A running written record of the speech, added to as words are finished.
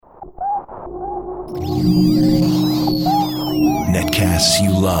Netcasts you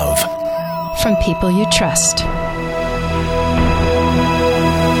love. From people you trust.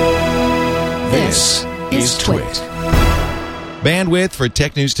 This is Twit. Bandwidth for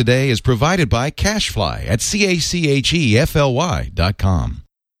Tech News Today is provided by CacheFly at CACHEFLY.com.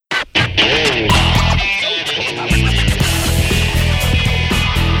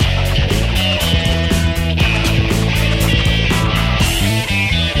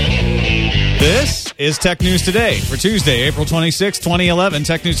 This is Tech News Today for Tuesday, April 26, 2011.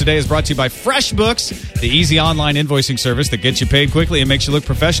 Tech News Today is brought to you by FreshBooks, the easy online invoicing service that gets you paid quickly and makes you look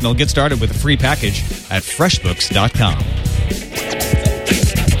professional. Get started with a free package at FreshBooks.com.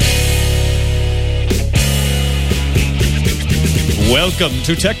 Welcome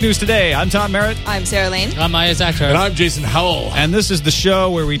to Tech News Today. I'm Tom Merritt. I'm Sarah Lane. I'm Maya Zacher. And I'm Jason Howell. And this is the show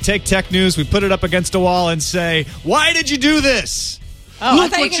where we take tech news, we put it up against a wall and say, why did you do this? Oh,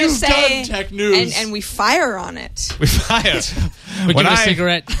 Look I thought what you were going to you've say, done, Tech News. and we fire on it. We fire. We give a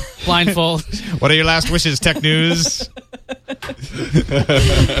cigarette, blindfold. What are your last wishes, Tech News? On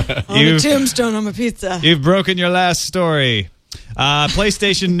a tombstone on my pizza. You've broken your last story.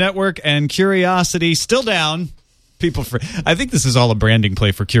 PlayStation Network and Curiosity still down. I think this is all a branding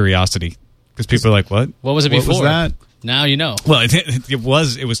play for Curiosity because people are like, "What? What was it before? What was that?" Now you know. Well,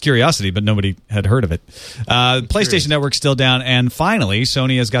 it was Curiosity, but nobody had heard of it. PlayStation Network still down, and finally,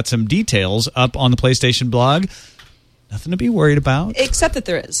 Sony has got some details up on the PlayStation blog. Nothing to be worried about, Except that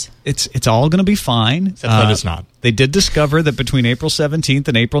there is. It's all going to be fine. Except that it's not. They did discover that between April 17th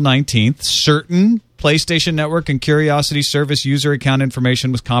and April 19th, certain PlayStation Network and Curiosity Service user account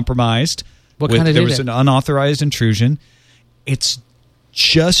information was compromised. What kind of There data? was an unauthorized intrusion. It's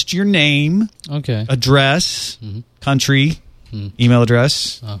just your name, Okay. address, country, email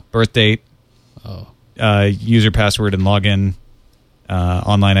address, birth date, user password and login,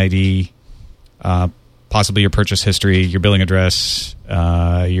 online ID, possibly your purchase history, your billing address,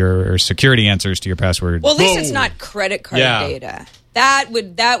 your security answers to your password. Well, at least it's not credit card data. That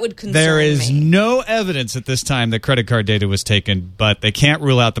would concern me. There is no evidence at this time that credit card data was taken, but they can't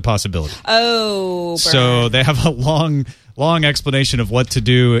rule out the possibility. Oh, burn. So they have a long explanation of what to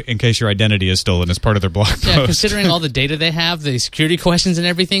do in case your identity is stolen as part of their blog post. Yeah, considering all the data they have, the security questions and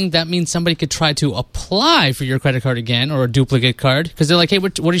everything, that means somebody could try to apply for your credit card again or a duplicate card because they're like, hey,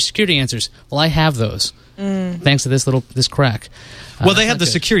 what are your security answers? Well, I have those. Thanks to this crack. Well, they have the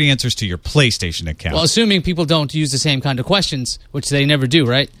security answers to your PlayStation account. Well, assuming people don't use the same kind of questions, which they never do,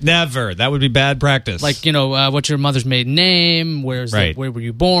 right? Never. That would be bad practice. Like, what's your mother's maiden name? Where were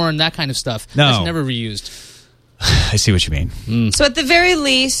you born? That kind of stuff. No. That's never reused. I see what you mean. So at the very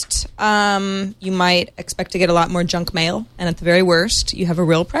least, you might expect to get a lot more junk mail, and at the very worst, you have a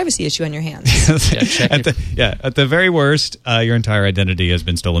real privacy issue on your hands. At the very worst, your entire identity has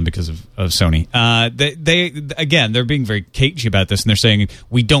been stolen because of Sony. They're being very cagey about this, and they're saying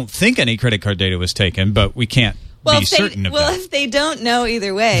we don't think any credit card data was taken, but we can't be certain of that. Well, if they don't know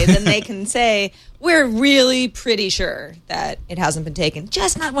either way, then they can say we're really pretty sure that it hasn't been taken,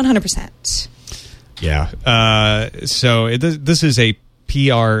 just not 100%. Yeah. So this is a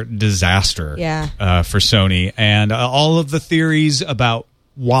PR disaster for Sony. And all of the theories about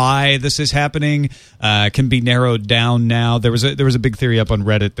why this is happening can be narrowed down now. There was a big theory up on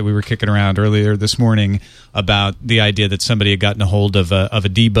Reddit that we were kicking around earlier this morning about the idea that somebody had gotten a hold of a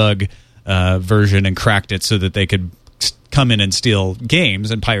debug version and cracked it so that they could come in and steal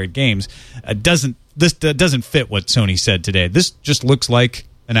games and pirate games. This doesn't fit what Sony said today. This just looks like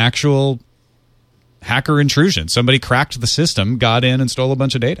an actual hacker intrusion. Somebody cracked the system, got in, and stole a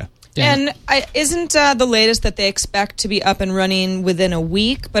bunch of data. Yeah. And isn't the latest that they expect to be up and running within a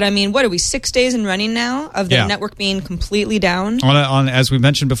week? But I mean, what are we, 6 days in running now of the network being completely down? On as we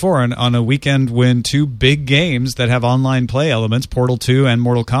mentioned before, on a weekend when two big games that have online play elements, Portal 2 and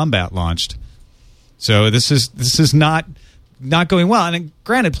Mortal Kombat, launched. So this is not going well. And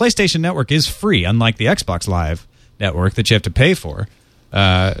granted, PlayStation Network is free, unlike the Xbox Live network that you have to pay for.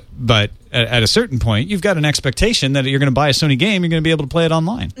 But at a certain point, you've got an expectation that you're going to buy a Sony game, you're going to be able to play it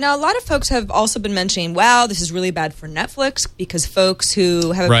online. Now, a lot of folks have also been mentioning, wow, this is really bad for Netflix because folks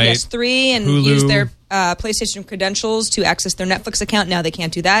who have a PS3 and Hulu. use their PlayStation credentials to access their Netflix account, now they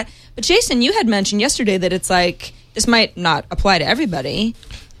can't do that. But Jason, you had mentioned yesterday that it's like, this might not apply to everybody,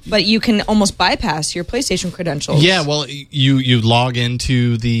 but you can almost bypass your PlayStation credentials. Yeah, well, you log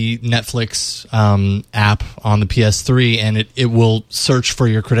into the Netflix app on the PS3, and it will search for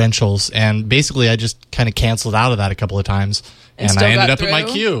your credentials. And basically, I just kind of canceled out of that a couple of times. And I ended up in my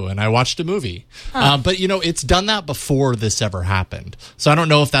queue, and I watched a movie. But, it's done that before this ever happened. So I don't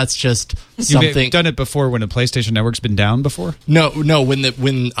know if that's just something... You've done it before when a PlayStation Network's been down before? No,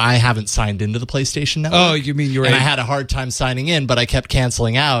 when I haven't signed into the PlayStation Network. Oh, you mean you're... And I had a hard time signing in, but I kept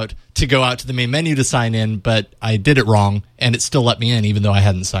canceling out to go out to the main menu to sign in, but I did it wrong, and it still let me in, even though I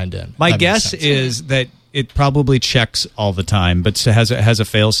hadn't signed in. My guess is that it probably checks all the time, but has a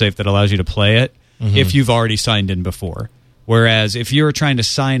fail-safe that allows you to play it if you've already signed in before. Whereas if you're trying to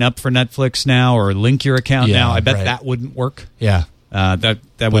sign up for Netflix now or link your account now, I bet that wouldn't work. Yeah. That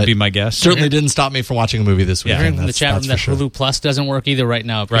would be my guess. Certainly didn't stop me from watching a movie this week. Hearing from the chat room that Hulu Plus doesn't work either right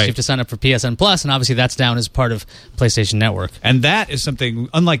now because you have to sign up for PSN Plus, and obviously that's down as part of PlayStation Network. And that is something,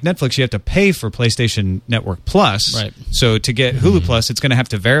 unlike Netflix, you have to pay for PlayStation Network Plus. Right. So to get Hulu Plus, it's going to have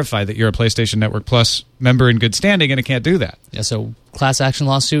to verify that you're a PlayStation Network Plus member in good standing, and it can't do that. Yeah, so class action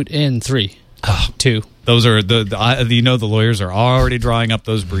lawsuit in 3, 2. Those are the lawyers are already drawing up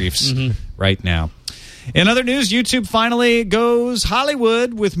those briefs right now. In other news, YouTube finally goes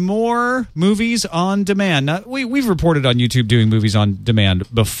Hollywood with more movies on demand. Now, we've reported on YouTube doing movies on demand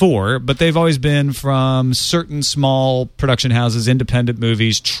before, but they've always been from certain small production houses, independent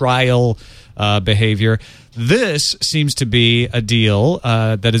movies, trial behavior. This seems to be a deal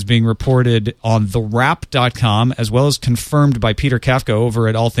that is being reported on TheWrap.com, as well as confirmed by Peter Kafka over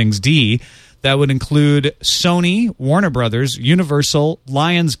at All Things D. That would include Sony, Warner Brothers, Universal,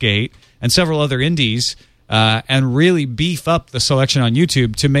 Lionsgate, and several other indies, and really beef up the selection on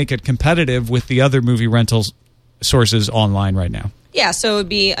YouTube to make it competitive with the other movie rental sources online right now. Yeah, so it would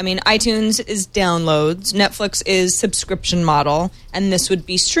be, iTunes is downloads, Netflix is subscription model, and this would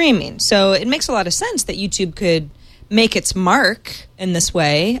be streaming. So it makes a lot of sense that YouTube could make its mark in this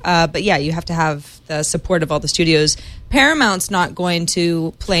way. But yeah, you have to have the support of all the studios. Paramount's not going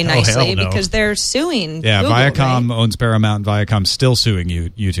to play nicely because they're suing Yeah, Google, Viacom right? owns Paramount, and Viacom's still suing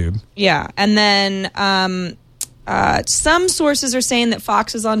YouTube. Yeah, and then some sources are saying that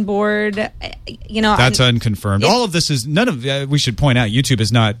Fox is on board. That's unconfirmed. All of this is we should point out YouTube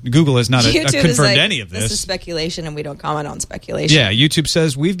is not. Google has not confirmed any of this. This is speculation, and we don't comment on speculation. Yeah, YouTube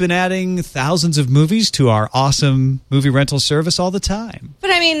says we've been adding thousands of movies to our awesome movie rental service all the time.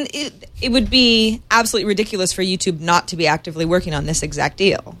 But it would be absolutely ridiculous for YouTube not to be actively working on this exact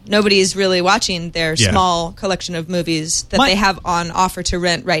deal. Nobody's really watching their small collection of movies that they have on offer to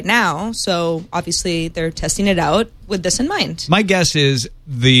rent right now. So obviously they're testing it out with this in mind. My guess is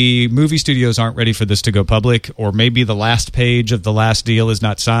the movie studios aren't ready for this to go public, or maybe the last page of the last deal is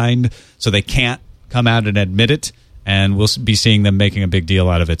not signed, so they can't come out and admit it. And we'll be seeing them making a big deal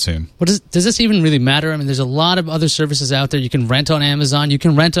out of it soon. Does this even really matter? There's a lot of other services out there. You can rent on Amazon. You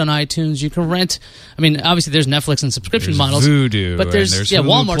can rent on iTunes. You can rent... obviously there's Netflix and subscription models. Vudu, but there's Hulu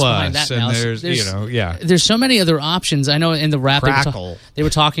Walmart's Plus, behind that now. There's so many other options. I know in the Wrap they were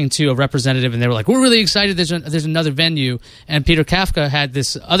talking to a representative, and they were like, "We're really excited. There's another venue." And Peter Kafka had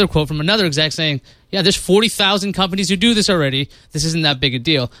this other quote from another exec saying, "Yeah, there's 40,000 companies who do this already. This isn't that big a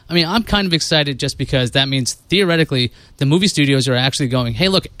deal." I'm kind of excited just because that means theoretically the movie studios are actually going, "Hey,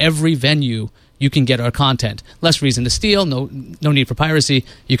 look, every venue you can get our content. Less reason to steal. No need for piracy.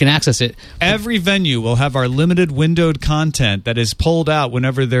 You can access it." Every venue will have our limited windowed content that is pulled out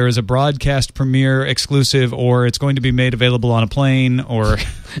whenever there is a broadcast premiere exclusive, or it's going to be made available on a plane, or.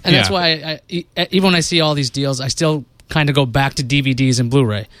 And that's why even when I see all these deals, I still kind of go back to DVDs and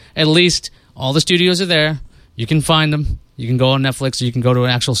Blu-ray. At least all the studios are there. You can find them. You can go on Netflix, or you can go to an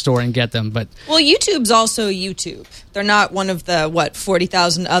actual store and get them. But YouTube's also YouTube. They're not one of the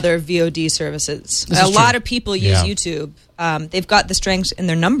 40,000 other VOD services. A lot of people use YouTube. They've got the strength in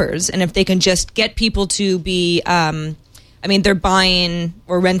their numbers, and if they can just get people to be, they're buying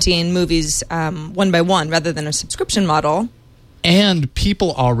or renting movies one by one rather than a subscription model. And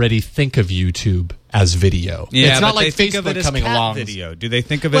people already think of YouTube as video. Yeah, it's not like think of it as coming along. Video. Do they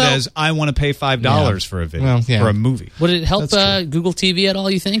think of it as I want to pay $5 for a video for a movie? Would it help Google TV at all,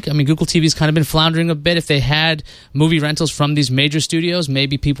 you think? Google TV's kind of been floundering a bit. If they had movie rentals from these major studios,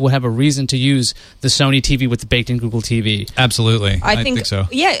 maybe people would have a reason to use the Sony TV with the baked-in Google TV. Absolutely. I think so.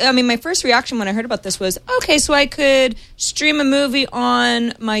 Yeah, my first reaction when I heard about this was, okay, so I could stream a movie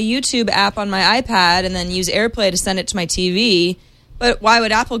on my YouTube app on my iPad and then use AirPlay to send it to my TV. But why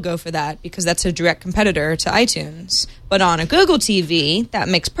would Apple go for that? Because that's a direct competitor to iTunes. But on a Google TV, that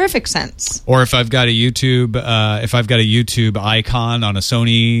makes perfect sense. Or if I've got a YouTube, icon on a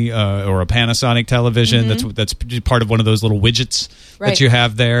Sony or a Panasonic television, that's part of one of those little widgets that you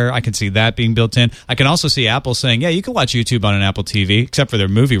have there, I can see that being built in. I can also see Apple saying, "Yeah, you can watch YouTube on an Apple TV, except for their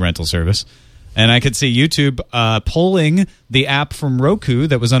movie rental service." And I could see YouTube pulling the app from Roku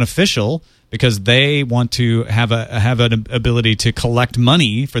that was unofficial because they want to have an ability to collect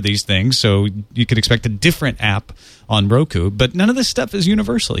money for these things. So you could expect a different app on Roku. But none of this stuff is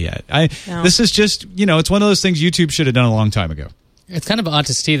universal yet. This is just, it's one of those things YouTube should have done a long time ago. It's kind of odd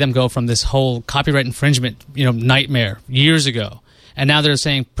to see them go from this whole copyright infringement, nightmare years ago. And now they're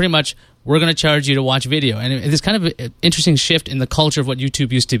saying pretty much, we're going to charge you to watch video. And it's kind of an interesting shift in the culture of what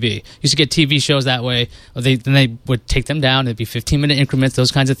YouTube used to be. Used to get TV shows that way. Then they would take them down. It'd be 15-minute increments,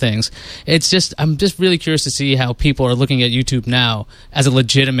 those kinds of things. I'm just really curious to see how people are looking at YouTube now as a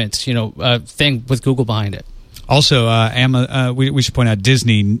legitimate, thing with Google behind it. Also, we should point out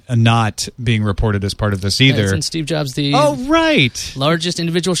Disney not being reported as part of this either. Isn't Steve Jobs the largest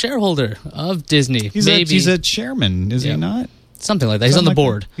individual shareholder of Disney? He's a chairman, is he not? Something like that. He's on the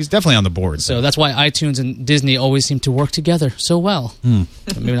board. He's definitely on the board. So that's why iTunes and Disney always seem to work together so well.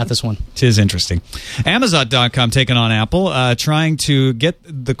 Maybe not this one. Tis interesting. Amazon.com taking on Apple, trying to get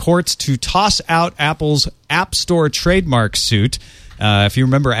the courts to toss out Apple's App Store trademark suit. If you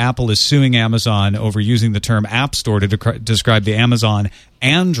remember, Apple is suing Amazon over using the term App Store to describe the Amazon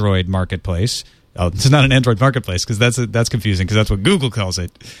Android marketplace. Oh, it's not an Android marketplace because that's confusing because that's what Google calls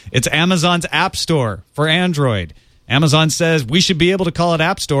it. It's Amazon's App Store for Android. Amazon says we should be able to call it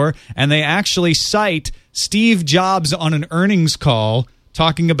App Store, and they actually cite Steve Jobs on an earnings call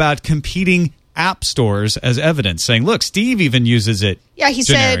talking about competing app stores as evidence, saying, look, Steve even uses it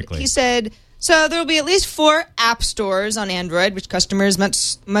generically. He said, so there will be at least 4 app stores on Android, which customers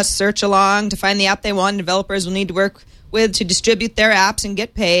must search along to find the app they want. Developers will need to work with to distribute their apps and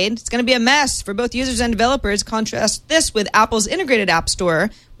get paid. It's going to be a mess for both users and developers. Contrast this with Apple's integrated app store,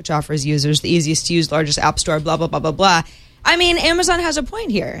 which offers users the easiest to use, largest app store, blah, blah, blah, blah, blah. I mean, Amazon has a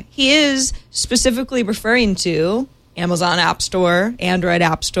point here. He is specifically referring to Amazon App Store, Android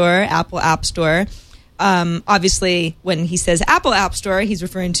App Store, Apple App Store. Obviously, when he says Apple App Store, he's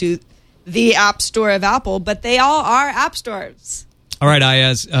referring to the App Store of Apple, but they all are app stores. All right,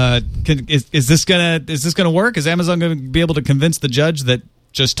 Ayaz, is this gonna work? Is Amazon going to be able to convince the judge that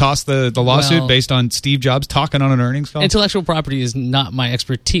just toss the lawsuit based on Steve Jobs talking on an earnings call? Intellectual property is not my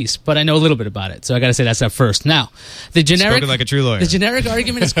expertise, but I know a little bit about it, so I got to say that's up first. Now, the generic spoken like a true lawyer. The generic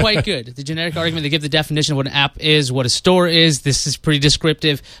argument is quite good. The generic argument, they give the definition of what an app is, what a store is. This is pretty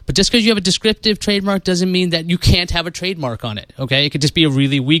descriptive, but just because you have a descriptive trademark doesn't mean that you can't have a trademark on it. Okay, it could just be a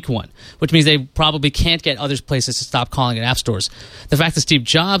really weak one, which means they probably can't get other places to stop calling it app stores. The fact that Steve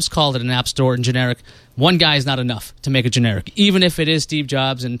Jobs called it an app store in generic, one guy is not enough to make a generic, even if it is Steve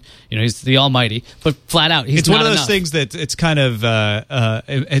Jobs and he's the almighty. But flat out, he's not enough. It's one of those things that it's kind of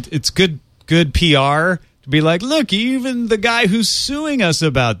it's good PR to be like, look, even the guy who's suing us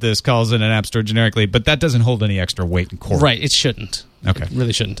about this calls it an app store generically, but that doesn't hold any extra weight in court. Right? It shouldn't. Okay, it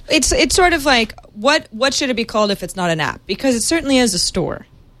really shouldn't. It's sort of like what should it be called if it's not an app? Because it certainly is a store.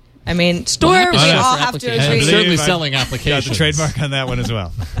 I mean, store, we all have to agree. I'm certainly selling applications. Got the trademark on that one as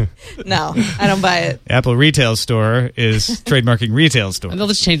well. No, I don't buy it. Apple Retail Store is trademarking retail store. And they'll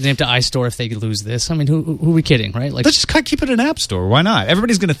just change the name to iStore if they lose this. I mean, who are we kidding, right? Let's just keep it an app store. Why not?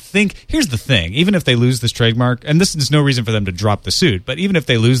 Everybody's going to think, here's the thing, even if they lose this trademark, and this is no reason for them to drop the suit, but even if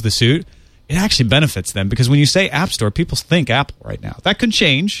they lose the suit, it actually benefits them because when you say app store, people think Apple right now. That could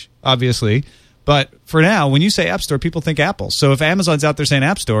change, obviously. But for now, when you say App Store, people think Apple. So if Amazon's out there saying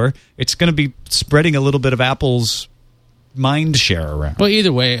App Store, it's going to be spreading a little bit of Apple's mind share around. Well,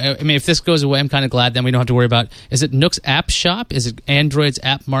 either way, I mean, if this goes away, I'm kind of glad then we don't have to worry about, is it Nook's App Shop? Is it Android's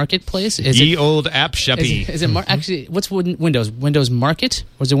App Marketplace? Old App Shoppy. Is it actually, what's Windows? Windows Market?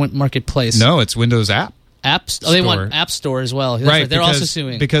 Or is it Marketplace? No, it's Windows App. They want App Store as well. That's right. They're also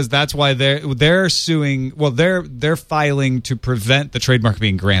suing because that's why they're suing. Well, they're filing to prevent the trademark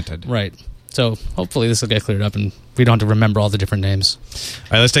being granted. Right. So hopefully this will get cleared up and we don't have to remember all the different names.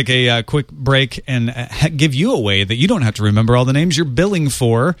 All right, let's take a quick break and give you a way that you don't have to remember all the names you're billing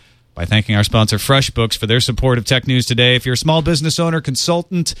for by thanking our sponsor FreshBooks for their support of Tech News Today. If you're a small business owner,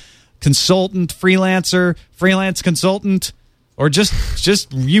 consultant, freelancer, freelance consultant, or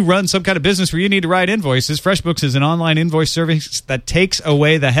just you run some kind of business where you need to write invoices, FreshBooks is an online invoice service that takes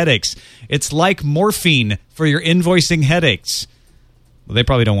away the headaches. It's like morphine for your invoicing headaches. Well, they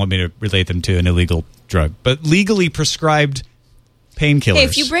probably don't want me to relate them to an illegal drug, but legally prescribed painkillers. Hey,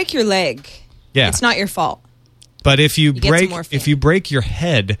 if you break your leg, it's not your fault. But if you break your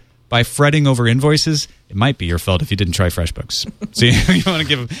head by fretting over invoices, it might be your fault if you didn't try FreshBooks. So you want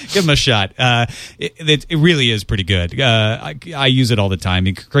to give them a shot. It really is pretty good. I use it all the time.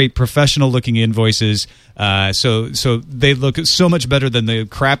 You create professional-looking invoices, so they look so much better than the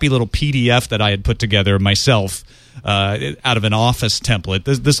crappy little PDF that I had put together myself. out of an Office template.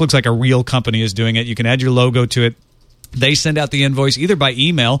 This looks like a real company is doing it. You can add your logo to it. They send out the invoice either by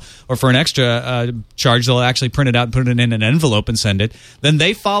email or for an extra charge. They'll actually print it out and put it in an envelope and send it. Then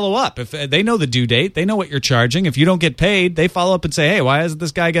they follow up. If they know the due date, they know what you're charging. If you don't get paid, they follow up and say, hey, why doesn't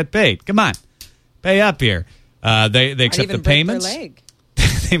this guy get paid? Come on, pay up here. They accept the payments. Their leg.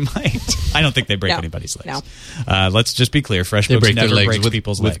 They might. I don't think they break anybody's legs. No. Let's just be clear. FreshBooks They break their never legs breaks with,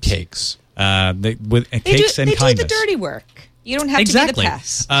 people's with legs. cakes. Cakes and they kindness. do the dirty work. You don't have Exactly.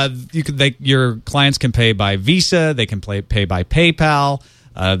 to be the pest. Your clients can pay by Visa. They can pay by PayPal.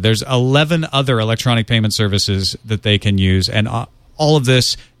 There's 11 other electronic payment services that they can use, and all of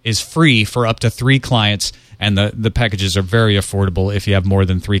this is free for up to 3 clients. And the packages are very affordable if you have more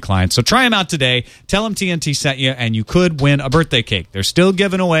than 3 clients. So try them out today. Tell them TNT sent you, and you could win a birthday cake. They're still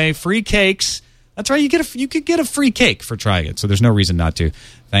giving away free cakes. That's right. You could get a free cake for trying it. So there's no reason not to.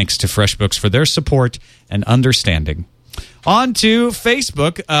 Thanks to FreshBooks for their support and understanding. On to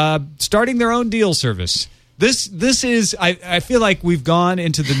Facebook, starting their own deal service. This is, I feel like we've gone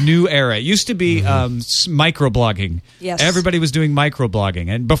into the new era. It used to be microblogging. Yes. Everybody was doing microblogging.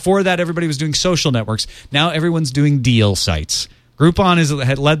 And before that, everybody was doing social networks. Now everyone's doing deal sites. Groupon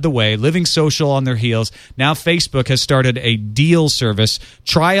had led the way, Living Social on their heels. Now Facebook has started a deal service.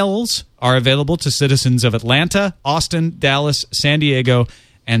 Trials are available to citizens of Atlanta, Austin, Dallas, San Diego,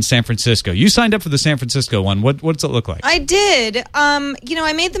 and San Francisco. You signed up for the San Francisco one. What's it look like? I did.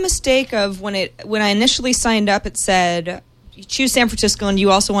 I made the mistake of when I initially signed up, it said you choose San Francisco and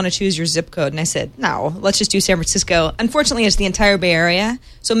you also want to choose your zip code. And I said, no, let's just do San Francisco. Unfortunately, it's the entire Bay Area.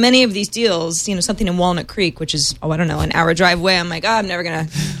 So many of these deals, something in Walnut Creek, which is, an hour drive away. I'm like, I'm never going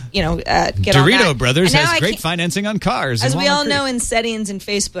to, get on that. Dorito Brothers has great financing on cars. As we all know in settings in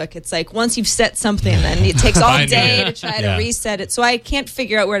Facebook, it's like once you've set something, then it takes all day to try to reset it. So I can't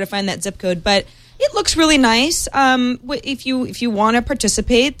figure out where to find that zip code. But it looks really nice. If you want to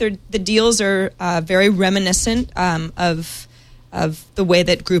participate, the deals are very reminiscent of the way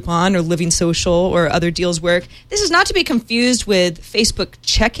that Groupon or Living Social or other deals work. This is not to be confused with Facebook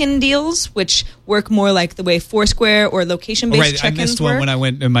check-in deals, which work more like the way Foursquare or location-based check-ins I missed work. one when I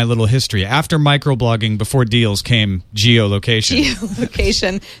went in my little history. After microblogging, before deals came geolocation.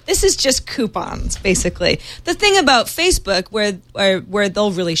 Geolocation. This is just coupons, basically. The thing about Facebook, where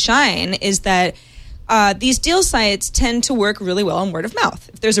they'll really shine, is that these deal sites tend to work really well on word of mouth.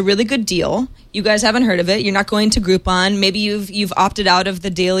 If there's a really good deal, you guys haven't heard of it, you're not going to Groupon, maybe you've opted out of the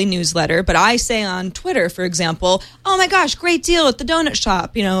daily newsletter, but I say on Twitter, for example, oh my gosh, great deal at the donut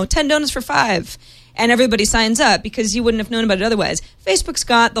shop, 10 donuts for $5. And everybody signs up because you wouldn't have known about it otherwise. Facebook's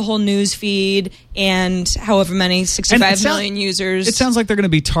got the whole news feed and however many, 65 million users. It sounds like they're going to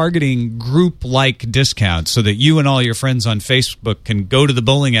be targeting group-like discounts so that you and all your friends on Facebook can go to the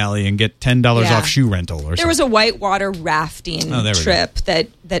bowling alley and get $10 off shoe rental or something. There was a whitewater rafting trip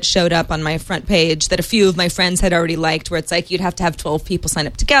that showed up on my front page that a few of my friends had already liked, where it's like you'd have to have 12 people sign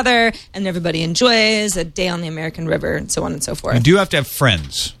up together and everybody enjoys a day on the American River and so on and so forth. You do have to have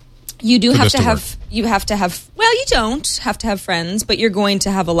friends. You do have to have, you don't have to have friends, but you're going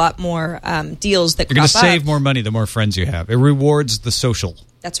to have a lot more deals that You're going to crop up. save more money the more friends you have. It rewards the social.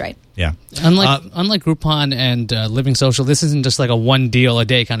 That's right. Yeah. Unlike Groupon and Living Social, this isn't just like a one deal a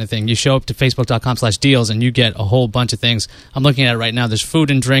day kind of thing. You show up to facebook.com/deals and you get a whole bunch of things. I'm looking at it right now. There's food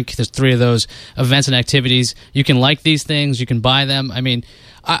and drink. There's 3 of those. Events and activities. You can like these things. You can buy them. I mean,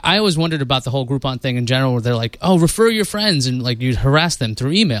 I always wondered about the whole Groupon thing in general, where they're like, oh, refer your friends, and like you'd harass them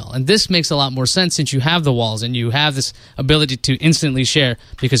through email. And this makes a lot more sense since you have the walls and you have this ability to instantly share,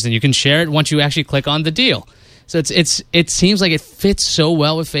 because then you can share it once you actually click on the deal. So it seems like it fits so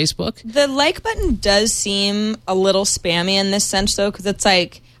well with Facebook. The like button does seem a little spammy in this sense, though, because it's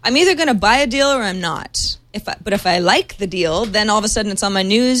like, I'm either going to buy a deal or I'm not. But if I like the deal, then all of a sudden it's on my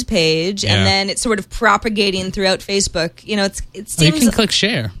news page, and then it's sort of propagating throughout Facebook. It seems you can click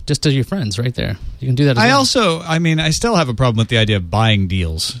share just to your friends right there. You can do that as well. I still have a problem with the idea of buying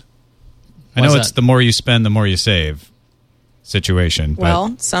deals. I Why know is it's that? the more you spend, the more you save situation.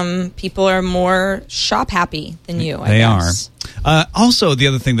 Well, some people are more shop happy than you, I They guess. are. Also, the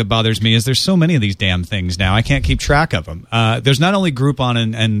other thing that bothers me is there's so many of these damn things now. I can't keep track of them. There's not only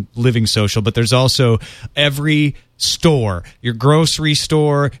Groupon and Living Social, but there's also every store, your grocery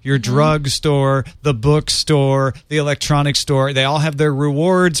store, your drug store, the bookstore, the electronics store. They all have their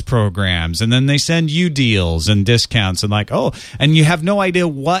rewards programs, and then they send you deals and discounts, and and you have no idea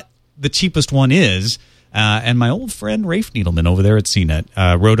what the cheapest one is. And my old friend Rafe Needleman over there at CNET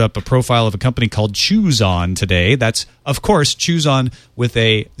wrote up a profile of a company called Choose On today. That's, of course, Choose On with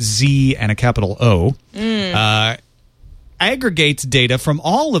a Z and a capital O. aggregates data from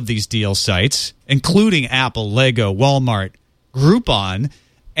all of these deal sites, including Apple, Lego, Walmart, Groupon,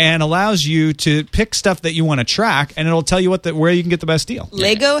 and allows you to pick stuff that you want to track, and it'll tell you where you can get the best deal.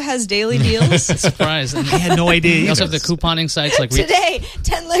 Lego has daily deals. Surprise! I had no idea. We also have the couponing sites like Today,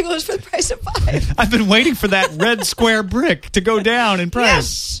 10 Legos for the price of 5. I've been waiting for that red square brick to go down in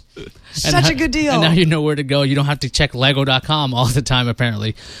price. Yes. Such a good deal. And now you know where to go. You don't have to check Lego.com all the time,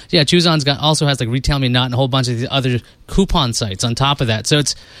 apparently. Yeah, ChooseOn's also has like Retail Me Not and a whole bunch of these other coupon sites on top of that. So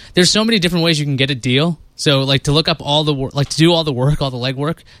there's so many different ways you can get a deal. So like to look up all the work, like to do all the work, all the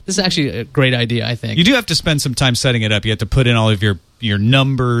legwork. This is actually a great idea, I think. You do have to spend some time setting it up. You have to put in all of your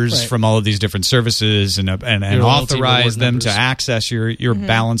numbers from all of these different services and authorize them to access your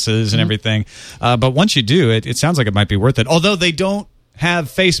balances and everything. But once you do it sounds like it might be worth it. Although they don't have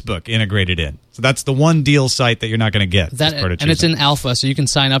Facebook integrated in. So that's the one deal site that you're not going to get. And it's in alpha, so you can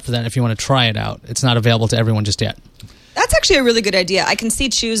sign up for that if you want to try it out. It's not available to everyone just yet. That's actually a really good idea. I can see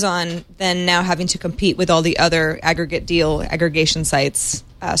ChooseOn then now having to compete with all the other aggregation sites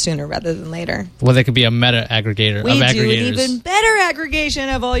sooner rather than later. Well, they could be a meta aggregator of aggregators. We do an even better aggregation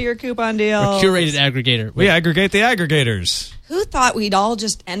of all your coupon deals. Or curated aggregator. We aggregate the aggregators. Who thought we'd all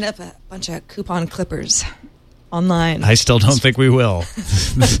just end up a bunch of coupon clippers online? I still don't think we will.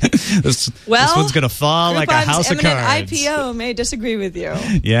 this one's going to fall like a house of cards. IPO may disagree with you.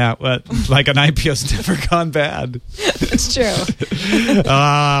 Yeah, well, like an IPO's never gone bad. It's true.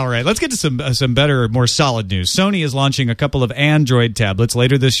 All right, let's get to some better, more solid news. Sony is launching a couple of Android tablets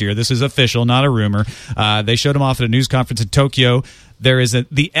later this year. This is official, not a rumor. They showed them off at a news conference in Tokyo. There is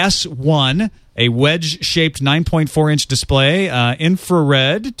the S1, a wedge-shaped 9.4-inch display,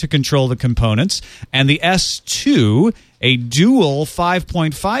 infrared to control the components, and the S2, a dual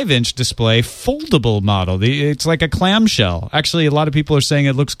 5.5-inch display, foldable model. It's like a clamshell. Actually, a lot of people are saying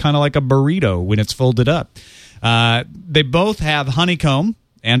it looks kind of like a burrito when it's folded up. They both have Honeycomb,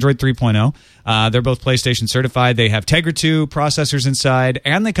 Android 3.0. They're both PlayStation certified. They have Tegra 2 processors inside,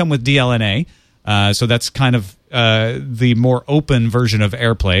 and they come with DLNA. So that's kind of the more open version of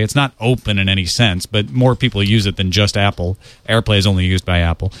AirPlay. It's not open in any sense, but more people use it than just Apple. AirPlay is only used by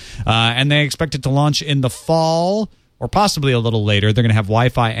Apple. And they expect it to launch in the fall or possibly a little later. They're going to have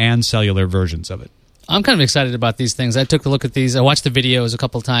Wi-Fi and cellular versions of it. I'm kind of excited about these things. I took a look at these. I watched the videos a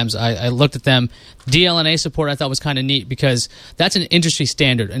couple of times. I looked at them. DLNA support I thought was kind of neat because that's an industry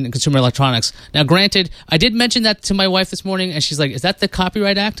standard in consumer electronics. Now, granted, I did mention that to my wife this morning, and she's like, is that the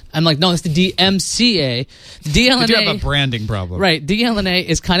Copyright Act? I'm like, no, it's the DMCA. DLNA, you have a branding problem. Right. DLNA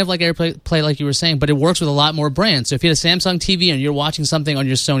is kind of like AirPlay, like you were saying, but it works with a lot more brands. So if you had a Samsung TV and you're watching something on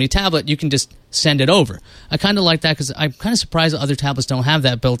your Sony tablet, you can just send it over. I kind of like that because I'm kind of surprised that other tablets don't have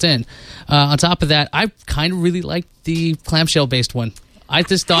that built in. On top of that, I kind of really like the clamshell-based one. I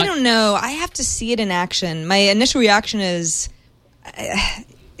just thought... I don't know. I have to see it in action. My initial reaction is... I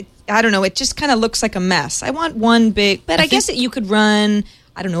don't know. It just kind of looks like a mess. I want one big... But I guess you could run...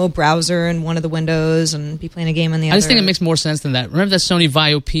 I don't know, a browser in one of the windows and be playing a game on the other. I just think it makes more sense than that. Remember that Sony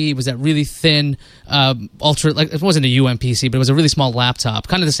Vaio P was that really thin, ultra, like it wasn't a UMPC, but it was a really small laptop,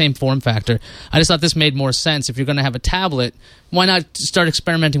 kind of the same form factor. I just thought this made more sense. If you're going to have a tablet, why not start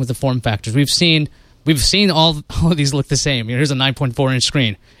experimenting with the form factors? We've seen all of these look the same. Here's a 9.4-inch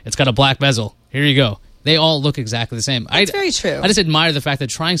screen. It's got a black bezel. Here you go. They all look exactly the same. That's very true. I just admire the fact that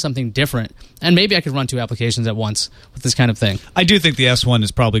trying something different, and maybe I could run two applications at once with this kind of thing. I do think the S1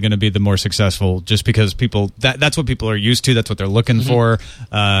 is probably going to be the more successful just because that's what people are used to. That's what they're looking for.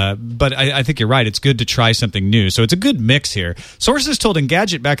 But I think you're right. It's good to try something new. So it's a good mix here. Sources told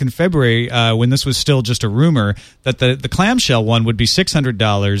Engadget back in February, when this was still just a rumor, that the clamshell one would be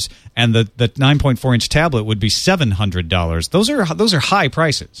 $600 and the 9.4-inch tablet would be $700. Those are high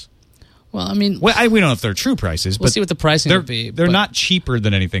prices. Well, I mean... we don't know if they're true prices, we'll but see what the pricing will be. They're not cheaper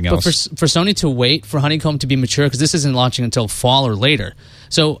than anything else. But for Sony to wait for Honeycomb to be mature, because this isn't launching until fall or later.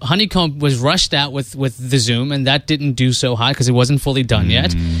 So Honeycomb was rushed out with the Zoom, and that didn't do so high because it wasn't fully done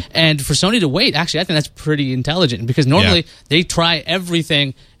yet. And for Sony to wait, actually, I think that's pretty intelligent because normally they try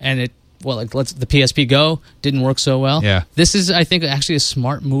everything, and the PSP Go didn't work so well. Yeah. This is, I think, actually a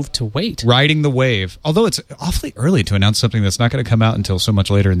smart move to wait. Riding the wave. Although it's awfully early to announce something that's not going to come out until so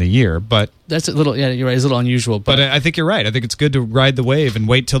much later in the year. But that's a little, you're right, it's a little unusual. But I think you're right. I think it's good to ride the wave and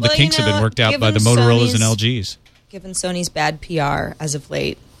wait till the kinks have been worked out by the Motorola's and LGs. Given Sony's bad PR as of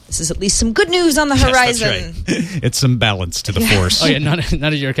late, this is at least some good news on the horizon. That's right. It's some balance to the force. Oh, yeah, none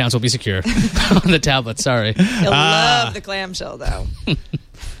of your accounts will be secure on the tablet, sorry. You'll love the clamshell, though.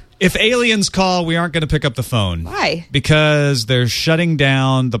 If aliens call, we aren't going to pick up the phone. Why? Because they're shutting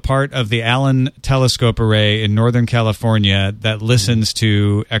down the part of the Allen Telescope Array in Northern California that listens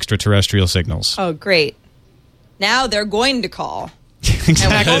to extraterrestrial signals. Oh, great. Now they're going to call. Exactly.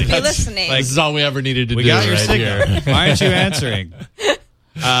 And we won't be listening. This is all we ever needed to We do got your right signal. here. Why aren't you answering?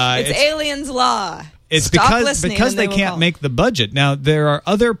 It's aliens' law. It's Stop because listening they and will can't call. make the budget. Now there are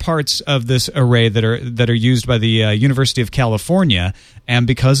other parts of this array that are used by the University of California, and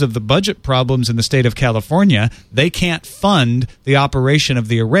because of the budget problems in the state of California, they can't fund the operation of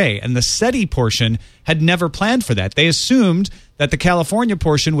the array. And the SETI portion had never planned for that. They assumed that the California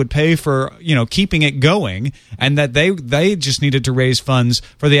portion would pay for keeping it going, and that they just needed to raise funds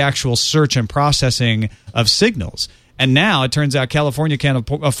for the actual search and processing of signals. And now it turns out California can't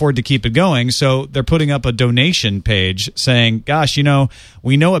afford to keep it going, so they're putting up a donation page saying, gosh,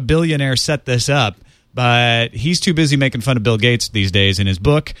 we know a billionaire set this up, but he's too busy making fun of Bill Gates these days in his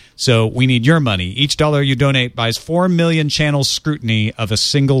book, so we need your money. Each dollar you donate buys 4 million channels scrutiny of a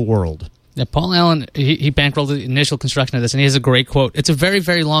single world. Yeah, Paul Allen, he bankrolled the initial construction of this, and he has a great quote. It's a very,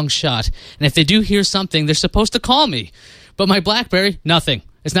 very long shot, and if they do hear something, they're supposed to call me. But my BlackBerry, nothing.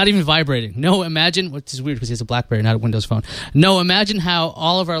 It's not even vibrating. No, imagine, which is weird because he has a BlackBerry, not a Windows phone. No, imagine how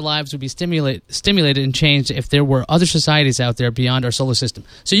all of our lives would be stimulated and changed if there were other societies out there beyond our solar system.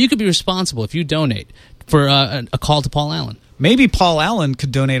 So you could be responsible if you donate for a call to Paul Allen. Maybe Paul Allen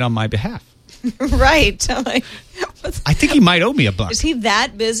could donate on my behalf. Right. I think he might owe me $1. Is he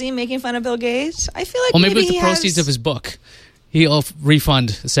that busy making fun of Bill Gates? I feel like maybe with he the proceeds of his book, he'll refund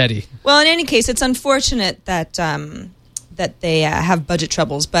SETI. Well, in any case, it's unfortunate that they have budget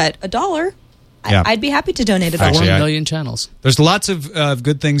troubles, but $1, Yeah. I'd be happy to donate $1. Actually, 1 million channels. There's lots of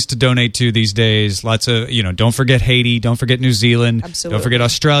good things to donate to these days. Lots of, don't forget Haiti. Don't forget New Zealand. Absolutely. Don't forget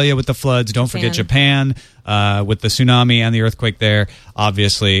Australia with the floods. Don't forget Japan with the tsunami and the earthquake there,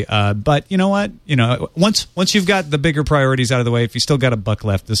 obviously. But you know what? Once you've got the bigger priorities out of the way, if you still got $1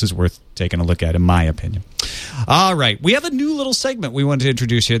 left, this is worth taking a look at, in my opinion. All right. We have a new little segment we wanted to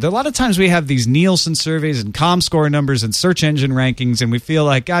introduce here. There are a lot of times we have these Nielsen surveys and ComScore numbers and search engine rankings, and we feel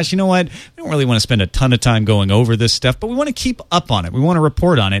like, gosh, you know what? We don't really want to spend a ton of time going over this stuff, but we want to keep up on it. We want to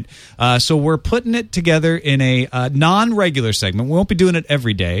report on it. So we're putting it together in a non-regular segment. We won't be doing it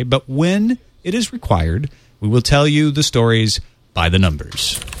every day, but when it is required, we will tell you the stories by the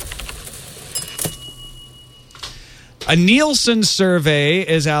numbers. A Nielsen survey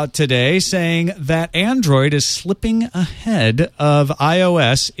is out today saying that Android is slipping ahead of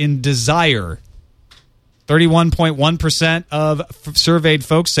iOS in desire. 31.1% of surveyed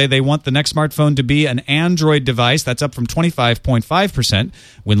folks say they want the next smartphone to be an Android device. That's up from 25.5%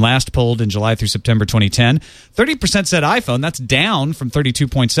 when last polled in July through September 2010. 30% said iPhone. That's down from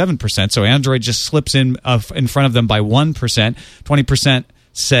 32.7%. So Android just slips in front of them by 1%. 20%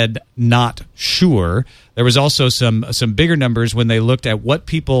 said not sure. There was also some bigger numbers when they looked at what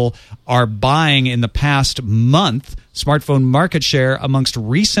people are buying in the past month. Smartphone market share amongst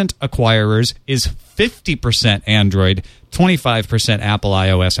recent acquirers is 50% Android, 25% Apple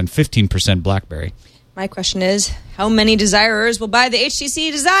iOS, and 15% BlackBerry. My question is, how many desirers will buy the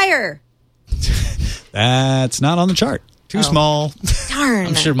HTC Desire? That's not on the chart. Too small. Darn.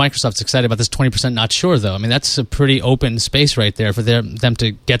 I'm sure Microsoft's excited about this 20% not sure, though. I mean, that's a pretty open space right there for them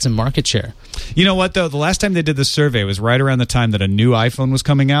to get some market share. You know what, though? The last time they did the survey was right around the time that a new iPhone was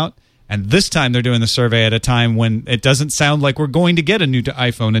coming out. And this time they're doing the survey at a time when it doesn't sound like we're going to get a new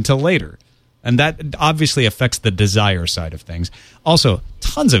iPhone until later. And that obviously affects the desire side of things. Also,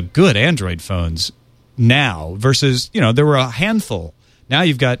 tons of good Android phones now versus, there were a handful. Now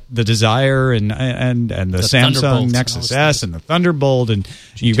you've got the Desire and the Samsung Nexus S and the Thunderbolt, and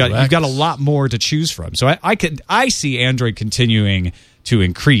you've got a lot more to choose from. So I see Android continuing to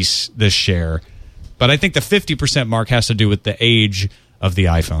increase this share, but I think the 50% mark has to do with the age of the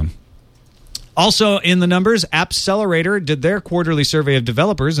iPhone. Also in the numbers, Appcelerator did their quarterly survey of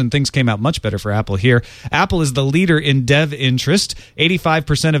developers, and things came out much better for Apple here. Apple is the leader in dev interest.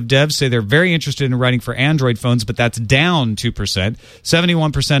 85% of devs say they're very interested in writing for Android phones, but that's down 2%.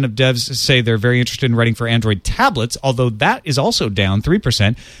 71% of devs say they're very interested in writing for Android tablets, although that is also down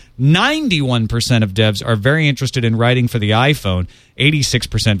 3%. 91% of devs are very interested in writing for the iPhone.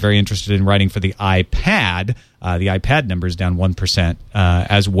 86% very interested in writing for the iPad. The iPad number is down 1%,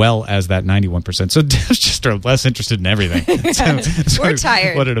 as well as that 91%. So devs just are less interested in everything. We're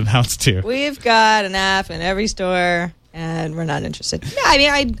tired. What it amounts to. We've got an app in every store, and we're not interested. Yeah,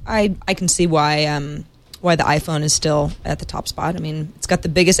 I mean, I can see why the iPhone is still at the top spot. I mean, it's got the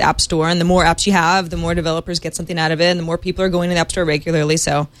biggest app store, and the more apps you have, the more developers get something out of it, and the more people are going to the App Store regularly.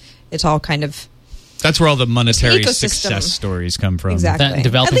 So it's all kind of... That's where all the monetary success stories come from. Exactly.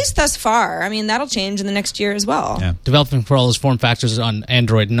 At least thus far. I mean, that'll change in the next year as well. Yeah. Developing for all those form factors on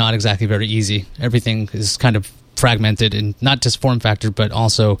Android, not exactly very easy. Everything is kind of fragmented, and not just form factor, but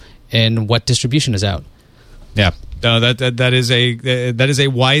also in what distribution is out. Yeah. No, that is a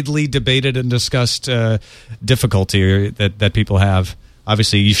widely debated and discussed difficulty that people have.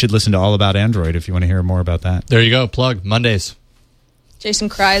 Obviously, you should listen to All About Android if you want to hear more about that. There you go. Plug Mondays. Jason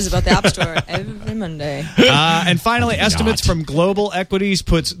cries about the App Store every Monday. And finally, estimates from Global Equities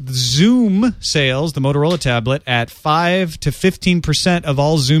puts Zoom sales, the Motorola tablet, at 5 to 15% of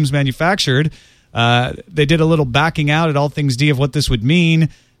all Zooms manufactured. They did a little backing out at All Things D of what this would mean,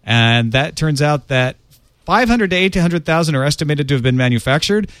 and that turns out that 500 to 800,000 are estimated to have been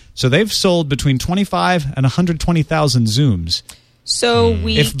manufactured. So they've sold between 25 and 120,000 Zooms. So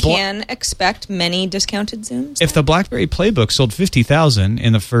we can expect many discounted Zooms? If the BlackBerry Playbook sold 50,000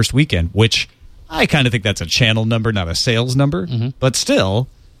 in the first weekend, which I kind of think that's a channel number, not a sales number, but still,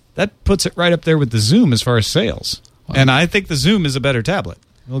 that puts it right up there with the Zoom as far as sales. Wow. And I think the Zoom is a better tablet.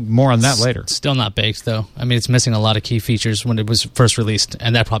 More on that later. Still not baked, though. I mean, it's missing a lot of key features when it was first released,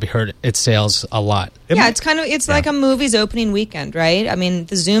 and that probably hurt its sales a lot. It's like a movie's opening weekend, right? I mean,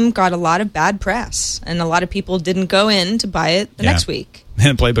 the Zoom got a lot of bad press, and a lot of people didn't go in to buy it the next week.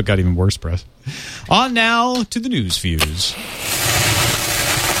 And Playbook got even worse press. On now to the news fuse.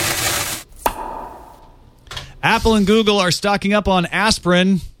 Apple and Google are stocking up on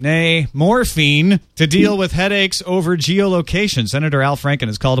aspirin, nay, morphine, to deal with headaches over geolocation. Senator Al Franken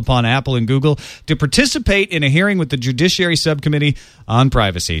has called upon Apple and Google to participate in a hearing with the Judiciary Subcommittee on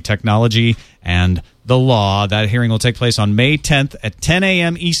Privacy, Technology, and the Law. That hearing will take place on May 10th at 10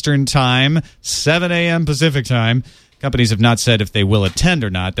 a.m. Eastern Time, 7 a.m. Pacific Time. Companies have not said if they will attend or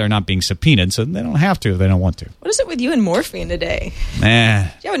not. They're not being subpoenaed, so they don't have to if they don't want to. What is it with you and morphine today? Do you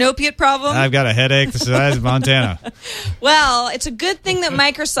have an opiate problem? I've got a headache the size of Montana. Well, it's a good thing that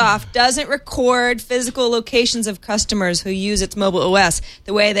Microsoft doesn't record physical locations of customers who use its mobile OS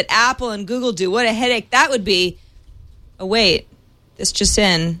the way that Apple and Google do. What a headache that would be. Oh, wait. This just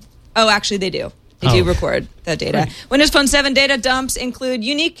in. Oh, actually, they do. They do record that data. Right. Windows Phone 7 data dumps include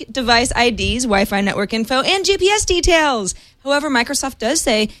unique device IDs, Wi-Fi network info, and GPS details. However, Microsoft does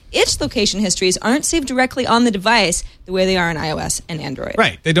say its location histories aren't saved directly on the device the way they are on iOS and Android.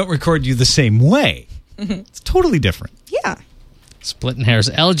 Right. They don't record you the same way. It's totally different. Yeah. Splitting hairs.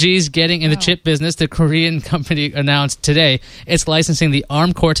 LG's getting in the chip business. The Korean company announced today it's licensing the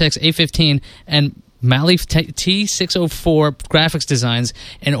ARM Cortex A15 and Mali T604 graphics designs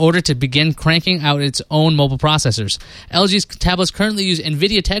in order to begin cranking out its own mobile processors. LG's tablets currently use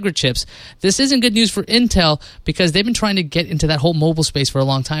NVIDIA Tegra chips. This isn't good news for Intel because they've been trying to get into that whole mobile space for a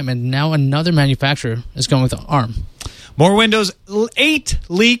long time, and now another manufacturer is going with ARM. More Windows 8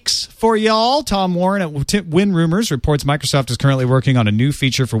 leaks for y'all. Tom Warren at Win Rumors reports Microsoft is currently working on a new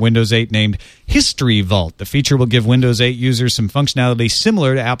feature for Windows 8 named History Vault. The feature will give Windows 8 users some functionality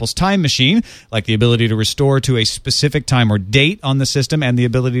similar to Apple's Time Machine, like the ability to restore to a specific time or date on the system and the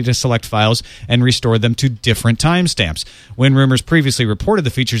ability to select files and restore them to different timestamps. Win Rumors previously reported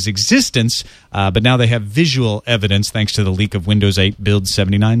the feature's existence, but now they have visual evidence thanks to the leak of Windows 8 Build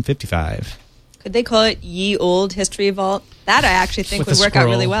 7955. Could they call it Ye Old History Vault? That I actually think would work out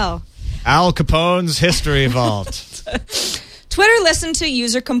really well. Al Capone's History Vault. Twitter listened to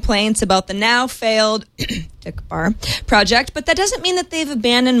user complaints about the now failed Dick Bar project, but that doesn't mean that they've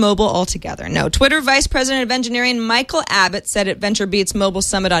abandoned mobile altogether. No, Twitter Vice President of Engineering Michael Abbott said at VentureBeat's Mobile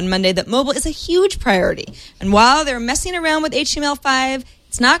Summit on Monday that mobile is a huge priority. And while they're messing around with HTML5,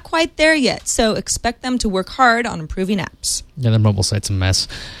 it's not quite there yet, so expect them to work hard on improving apps. Yeah, their mobile site's a mess.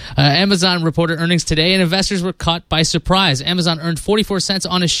 Amazon reported earnings today, and investors were caught by surprise. Amazon earned 44 cents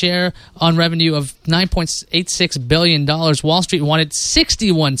on a share on revenue of $9.86 billion. Wall Street wanted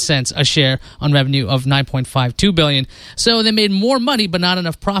 61 cents a share on revenue of $9.52 billion. So they made more money, but not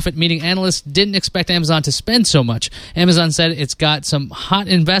enough profit, meaning analysts didn't expect Amazon to spend so much. Amazon said it's got some hot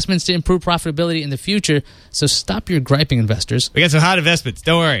investments to improve profitability in the future, so stop your griping, investors. We got some hot investments.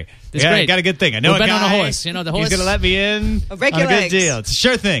 Don't worry. It's great. Got a good thing. I know We're a guy on a horse. You know, the horse. He's going to let me in on a good deal. It's a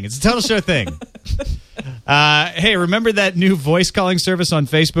sure thing. It's a total sure thing. Hey, remember that new voice calling service on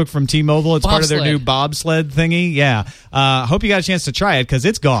Facebook from T-Mobile? It's part of their new bobsled thingy. Yeah. Hope you got a chance to try it because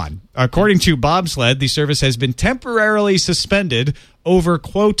it's gone. According to Bobsled, the service has been temporarily suspended over,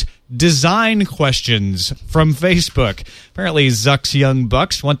 quote, design questions from Facebook. Apparently, Zuck's young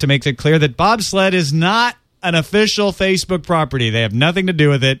bucks want to make it clear that Bobsled is not an official Facebook property. They have nothing to do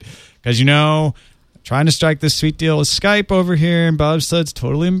with it because, you know, trying to strike this sweet deal with Skype over here, and Bobsled's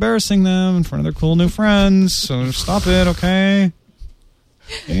totally embarrassing them in front of their cool new friends. So stop it, okay?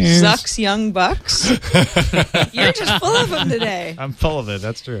 Zuck's young bucks. You're just full of them today. I'm full of it.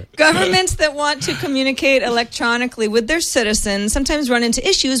 That's true. Governments that want to communicate electronically with their citizens sometimes run into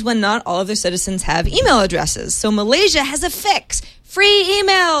issues when not all of their citizens have email addresses. So Malaysia has a fix Free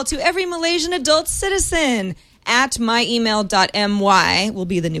email to every Malaysian adult citizen at myemail.my will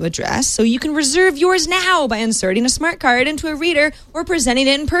be the new address. So you can reserve yours now by inserting a smart card into a reader or presenting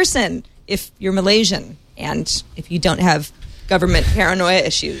it in person if you're Malaysian and if you don't have government paranoia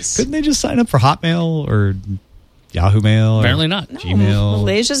issues. Couldn't they just sign up for Hotmail or Yahoo Mail? Apparently not. No, Gmail.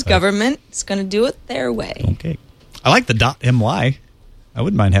 Malaysia's government is going to do it their way. Okay. I like the .my. I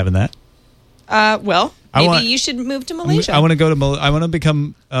wouldn't mind having that. Well, maybe you should move to Malaysia. I want to go to. I want to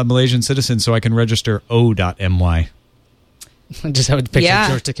become a Malaysian citizen so I can register O.my. Just have a picture of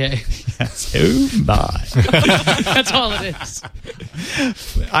George Takei. Yes. Oh my! That's all it is.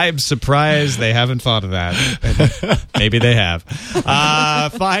 I'm surprised they haven't thought of that. Maybe they have.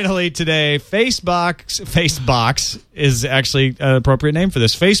 Finally, today, Facebox is actually an appropriate name for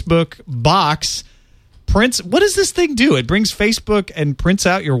this. Facebook Box prints. What does this thing do? It brings Facebook and prints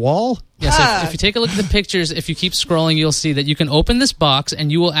out your wall? Yes, if you take a look at the pictures, if you keep scrolling, you'll see that you can open this box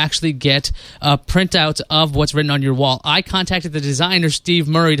and you will actually get printouts of what's written on your wall. I contacted the designer, Steve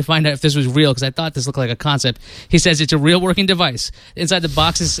Murray, to find out if this was real because I thought this looked like a concept. He says it's a real working device. Inside the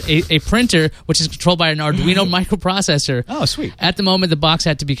box is a printer, which is controlled by an Arduino microprocessor. Oh, sweet. At the moment, the box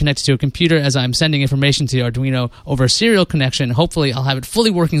had to be connected to a computer as I'm sending information to the Arduino over a serial connection. Hopefully, I'll have it fully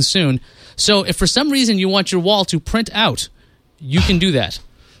working soon. So if for some reason you want your wall to print out, you can do that.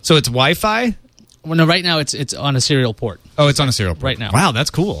 So it's Wi-Fi? Well, no, right now it's on a serial port. Oh, it's on a serial port. Right now. Wow,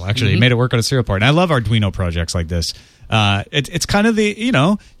 that's cool. Actually, it made it work on a serial port. And I love Arduino projects like this. It's kind of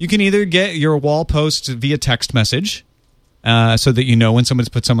the, you can either get your wall post via text message so that you know when someone's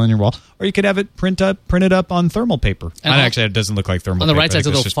put something on your wall, or you could have it printed up on thermal paper. And actually, it doesn't look like thermal paper. On the right side's a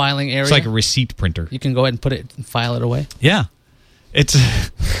little filing area. It's like a receipt printer. You can go ahead and put it and file it away. Yeah. It's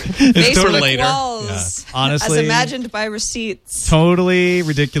Facebook later. walls, honestly, as imagined by receipts. Totally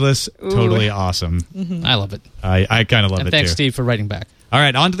ridiculous, totally awesome. Mm-hmm. I love it. I kind of love and it thanks, too. Steve, for writing back. All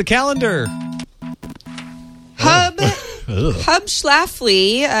right, on to the calendar. Hub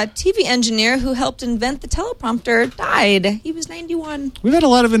Schlafly, a TV engineer who helped invent the teleprompter, died. He was 91. We've had a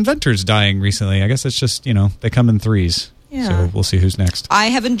lot of inventors dying recently. I guess it's just, they come in threes. Yeah. So we'll see who's next. I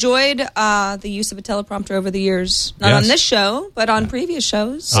have enjoyed the use of a teleprompter over the years. Not on this show, but on previous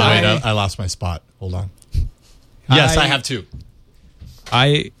shows. So. I lost my spot. Hold on. Yes, I have two.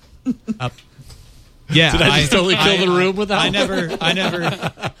 Yeah. Did I just totally kill the room with that? I never.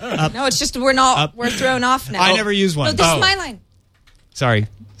 No, it's just we're thrown off now. I never use one. No, this is my line. Sorry,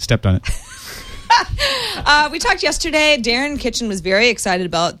 stepped on it. We talked yesterday. Darren Kitchen was very excited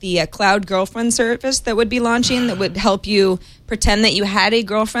about the Cloud Girlfriend service that would be launching that would help you pretend that you had a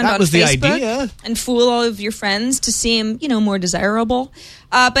girlfriend on Facebook the idea. And fool all of your friends to seem, more desirable.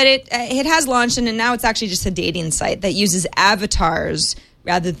 But it has launched, and now it's actually just a dating site that uses avatars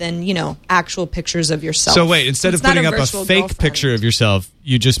rather than, actual pictures of yourself. So wait, instead of putting up a fake picture of yourself,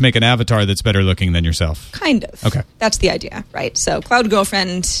 you just make an avatar that's better looking than yourself. Kind of. Okay. That's the idea, right? So Cloud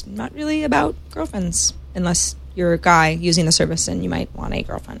Girlfriend, not really about girlfriends, unless you're a guy using the service and you might want a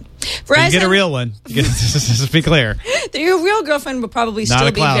girlfriend. Verizon, you get a real one. Just be clear. Your real girlfriend will probably Not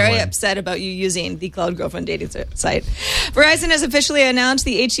still be very one. upset about you using the Cloud Girlfriend dating site. Verizon has officially announced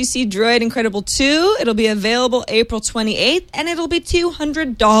the HTC Droid Incredible 2. It'll be available April 28th, and it'll be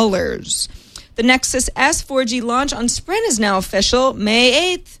 $200. The Nexus S 4G launch on Sprint is now official.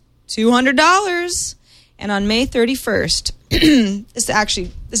 May 8th, $200. And on May 31st,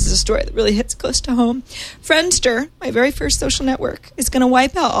 this is a story that really hits close to home. Friendster, my very first social network, is going to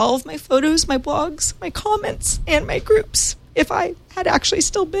wipe out all of my photos, my blogs, my comments, and my groups. If I had actually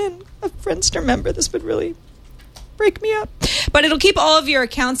still been a Friendster member, this would really break me up. But it'll keep all of your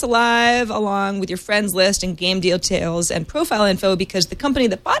accounts alive, along with your friends list and game details and profile info, because the company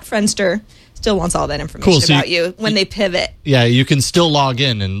that bought Friendster still wants all that information about you when they pivot. Yeah, you can still log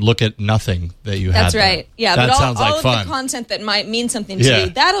in and look at nothing that you had. That's right. Yeah, that but sounds all like of fun. the content that might mean something to you,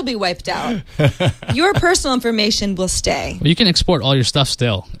 that'll be wiped out. Your personal information will stay. Well, you can export all your stuff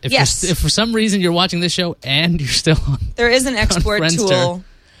still. If for some reason you're watching this show and you're still on There is an export tool.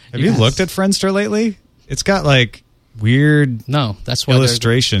 Have you looked at Friendster lately? It's got weird that's why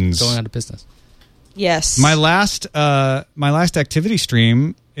illustrations they're going out of business. Yes. My last activity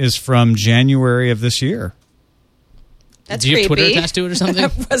stream is from January of this year. That's Do you have creepy. Twitter attached to it or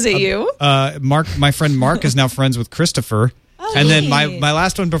something? Was it you? Mark, my friend Mark, is now friends with Christopher. And then my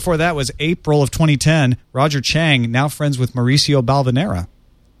last one before that was April of 2010. Roger Chang, now friends with Mauricio Balvanera.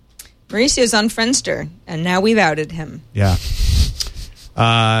 Mauricio's on Friendster, and now we've outed him. Yeah.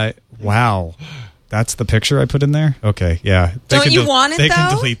 Wow. That's the picture I put in there? Okay, yeah. Don't you want it, They though?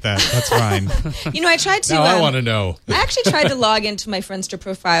 can delete that. That's fine. I tried to... Now I want to know. I actually tried to log into my Friendster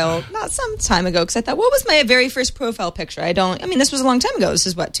profile not some time ago because I thought, what was my very first profile picture? This was a long time ago. This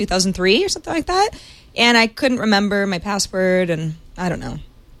is, 2003 or something like that? And I couldn't remember my password, and I don't know.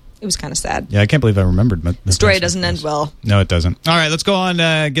 It was kind of sad. Yeah, I can't believe I remembered. The story doesn't end well. No, it doesn't. All right, let's go on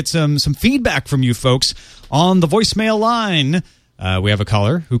get some feedback from you folks on the voicemail line. We have a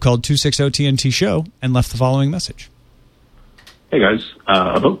caller who called 260-TNT show and left the following message. Hey guys,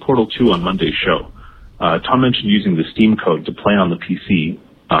 about Portal 2 on Monday's show. Tom mentioned using the Steam code to play on the PC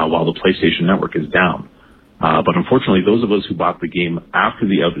while the PlayStation Network is down. But unfortunately, those of us who bought the game after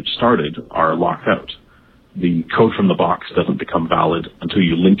the outage started are locked out. The code from the box doesn't become valid until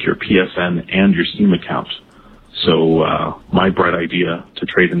you link your PSN and your Steam account. So my bright idea to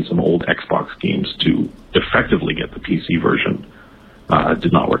trade in some old Xbox games to effectively get the PC version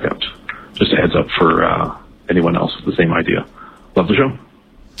did not work out. Just a heads up for anyone else with the same idea. Love the show.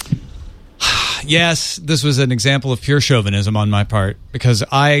 Yes, this was an example of pure chauvinism on my part because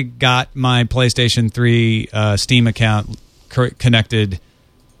I got my PlayStation 3 Steam account connected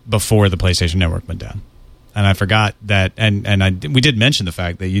before the PlayStation Network went down. And I forgot that, we did mention the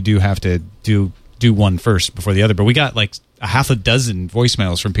fact that you do have to do one first before the other, but we got like a half a dozen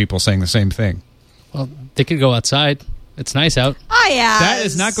voicemails from people saying the same thing. Well, they could go outside. It's nice out. Ayaz. That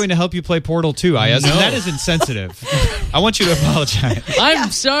is not going to help you play Portal 2, Ayaz. No. That is insensitive. I want you to apologize. I'm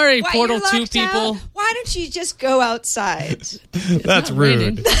sorry, Why, Portal you're 2 locked people. out? Why don't you just go outside? That's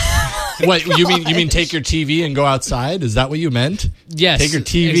rude. What you mean? Take your TV and go outside? Is that what you meant? Yes. Take your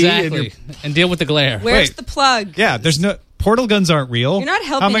TV exactly, and deal with the glare. Where's Wait. the plug? Yeah, there's no portal guns aren't real. You're not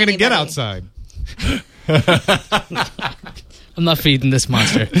helping How am I going to get anybody. outside? I'm not feeding this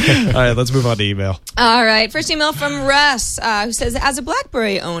monster. All right, let's move on to email. All right. First email from Russ, who says, as a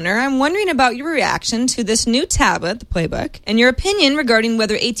BlackBerry owner, I'm wondering about your reaction to this new tablet, the Playbook, and your opinion regarding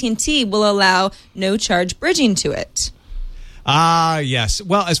whether AT&T will allow no-charge bridging to it. Yes.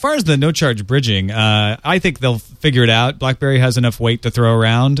 Well, as far as the no-charge bridging, I think they'll figure it out. BlackBerry has enough weight to throw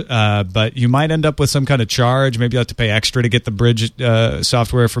around, but you might end up with some kind of charge. Maybe you'll have to pay extra to get the bridge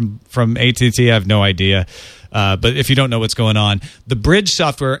software from AT&T. I have no idea. But if you don't know what's going on, the bridge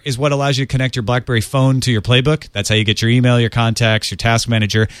software is what allows you to connect your BlackBerry phone to your Playbook. That's how you get your email, your contacts, your task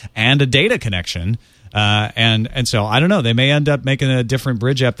manager, and a data connection. And so I don't know. They may end up making a different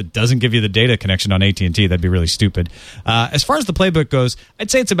bridge app that doesn't give you the data connection on AT&T. That'd be really stupid. As far as the Playbook goes, I'd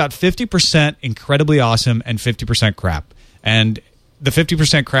say it's about 50% incredibly awesome and 50% crap. And the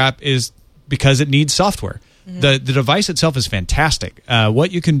 50% crap is because it needs software. The device itself is fantastic.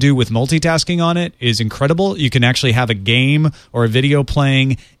 What you can do with multitasking on it is incredible. You can actually have a game or a video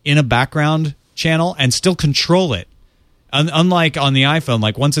playing in a background channel and still control it. Unlike on the iPhone,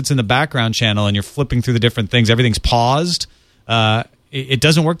 like once it's in the background channel and you're flipping through the different things, everything's paused. It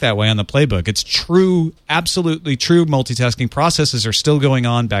doesn't work that way on the Playbook. It's true, absolutely true multitasking. Processes are still going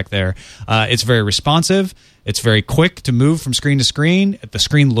on back there. It's very responsive. It's very quick to move from screen to screen. The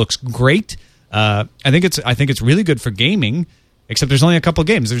screen looks great. I think it's really good for gaming, except there's only a couple of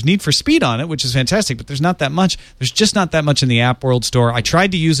games. There's Need for Speed on it, which is fantastic, but there's not that much. There's just not that much in the App World store. I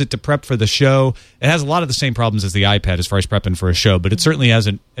tried to use it to prep for the show. It has a lot of the same problems as the iPad as far as prepping for a show, but it certainly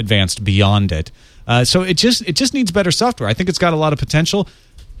hasn't advanced beyond it. So it just needs better software. I think it's got a lot of potential.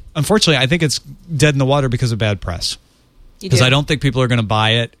 Unfortunately, I think it's dead in the water because of bad press. Because I don't think people are going to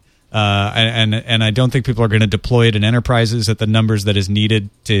buy it. And I don't think people are going to deploy it in enterprises at the numbers that is needed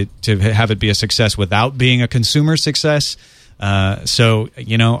to have it be a success without being a consumer success. So,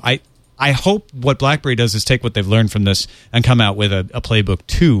 I hope what BlackBerry does is take what they've learned from this and come out with a Playbook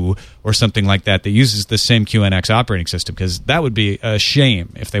 2 or something like that uses the same QNX operating system, because that would be a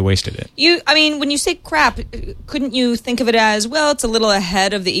shame if they wasted it. When you say crap, couldn't you think of it as, well, it's a little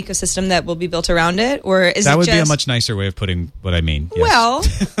ahead of the ecosystem that will be built around it? Or is that it would just... be a much nicer way of putting what I mean. Yes. Well,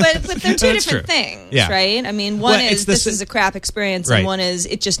 but they're two different true. things, Yeah. right? One is this is a crap experience, and Right. one is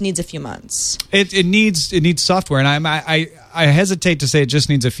it just needs a few months. It needs software, and I hesitate to say it just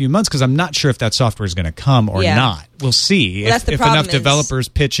needs a few months because I'm not sure if that software is going to come or not. We'll see Well, that's the if problem enough is- developers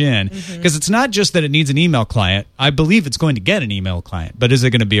pitch in, because it's not just that it needs an email client. I believe it's going to get an email client, but is it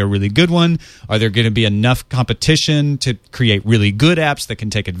going to be a really good one? Are there going to be enough competition to create really good apps that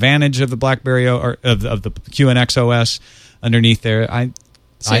can take advantage of the BlackBerry or of the QNX OS underneath there?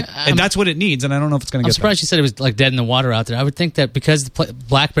 And that's what it needs, and I don't know if it's going to get I'm surprised you said it was like dead in the water out there. I would think that because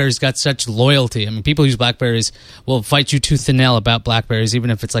BlackBerry's got such loyalty. I mean, people who use BlackBerries will fight you tooth and nail about BlackBerries, even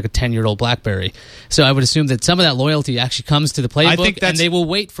if it's like a 10-year-old BlackBerry. So I would assume that some of that loyalty actually comes to the playbook, and they will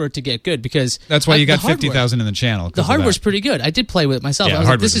wait for it to get good because that's why you got 50,000 in the channel. The hardware's pretty good. I did play with it myself. I was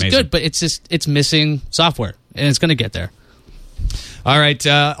like, this is good, but it's missing software, and it's going to get there. All right,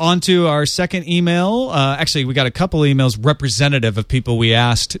 on to our second email. Actually, we got a couple emails representative of people we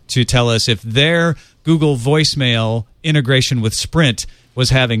asked to tell us if their Google voicemail integration with Sprint was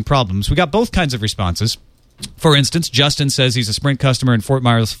having problems. We got both kinds of responses. For instance, Justin says he's a Sprint customer in Fort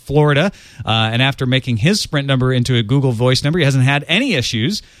Myers, Florida, and after making his Sprint number into a Google Voice number, he hasn't had any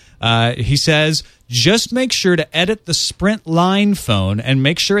issues. He says, just make sure to edit the Sprint line phone and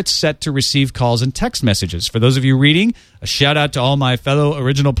make sure it's set to receive calls and text messages. For those of you reading, a shout out to all my fellow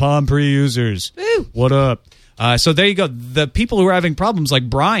Original Palm pre-users. Woo. What up? So there you go. The people who are having problems, like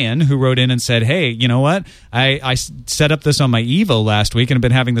Brian, who wrote in and said, hey, you know what? I set up this on my Evo last week and have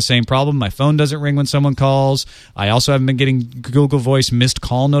been having the same problem. My phone doesn't ring when someone calls. I also haven't been getting Google Voice missed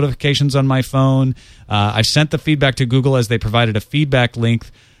call notifications on my phone. I sent the feedback to Google as they provided a feedback link.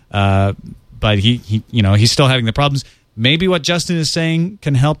 But he's still having the problems. Maybe what Justin is saying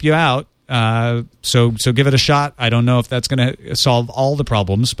can help you out. So give it a shot. I don't know if that's going to solve all the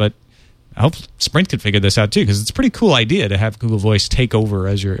problems, but I hope Sprint could figure this out too, because it's a pretty cool idea to have Google Voice take over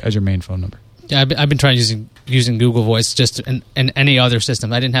as your main phone number. Yeah, I've been trying using Google Voice just in any other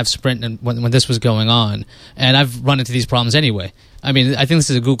system. I didn't have Sprint when this was going on, and I've run into these problems anyway. I mean, I think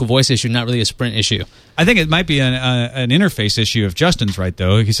this is a Google Voice issue, not really a Sprint issue. I think it might be an interface issue if Justin's right,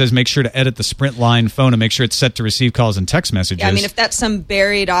 though. He says make sure to edit the Sprint line phone and make sure it's set to receive calls and text messages. Yeah, I mean, if that's some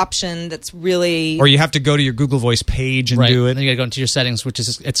buried option that's really... Or you have to go to your Google Voice page and do it. Then you got to go into your settings, which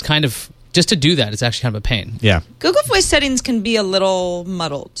is, it's kind of... Just to do that, it's actually kind of a pain. Yeah. Google Voice settings can be a little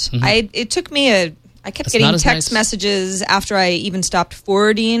muddled. Mm-hmm. It took me I kept getting text messages after I even stopped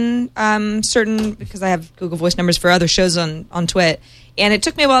forwarding because I have Google Voice numbers for other shows on Twit. And it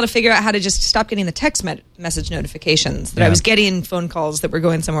took me a while to figure out how to just stop getting the text message notifications that I was getting phone calls that were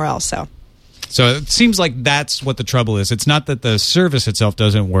going somewhere else. So it seems like that's what the trouble is. It's not that the service itself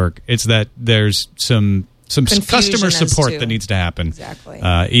doesn't work. It's that there's some customer support that needs to happen. Exactly.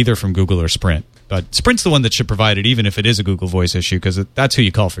 Either from Google or Sprint. But Sprint's the one that should provide it, even if it is a Google Voice issue, because that's who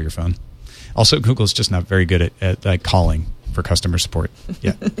you call for your phone. Also, Google's just not very good at calling for customer support.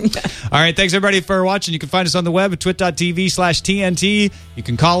 Yeah. All right. Thanks, everybody, for watching. You can find us on the web at twit.tv/TNT. You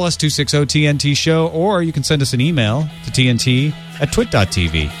can call us, 260-TNT-SHOW, or you can send us an email to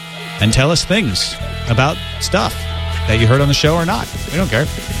tnt@twit.tv and tell us things about stuff that you heard on the show or not. We don't care.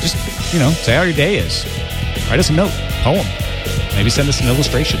 Just, say how your day is. Write us a note, poem. Maybe send us an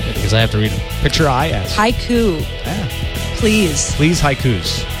illustration, because I have to read them. Picture IS. Haiku. Yeah. Please. Please,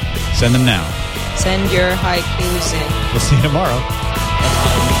 haikus. Send them now. Send your haikus in. We'll see you tomorrow.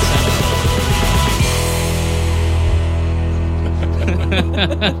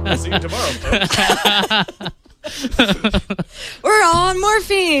 We'll see you tomorrow, folks. We're all on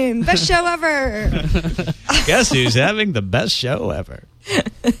morphine. Best show ever. Guess who's having the best show ever?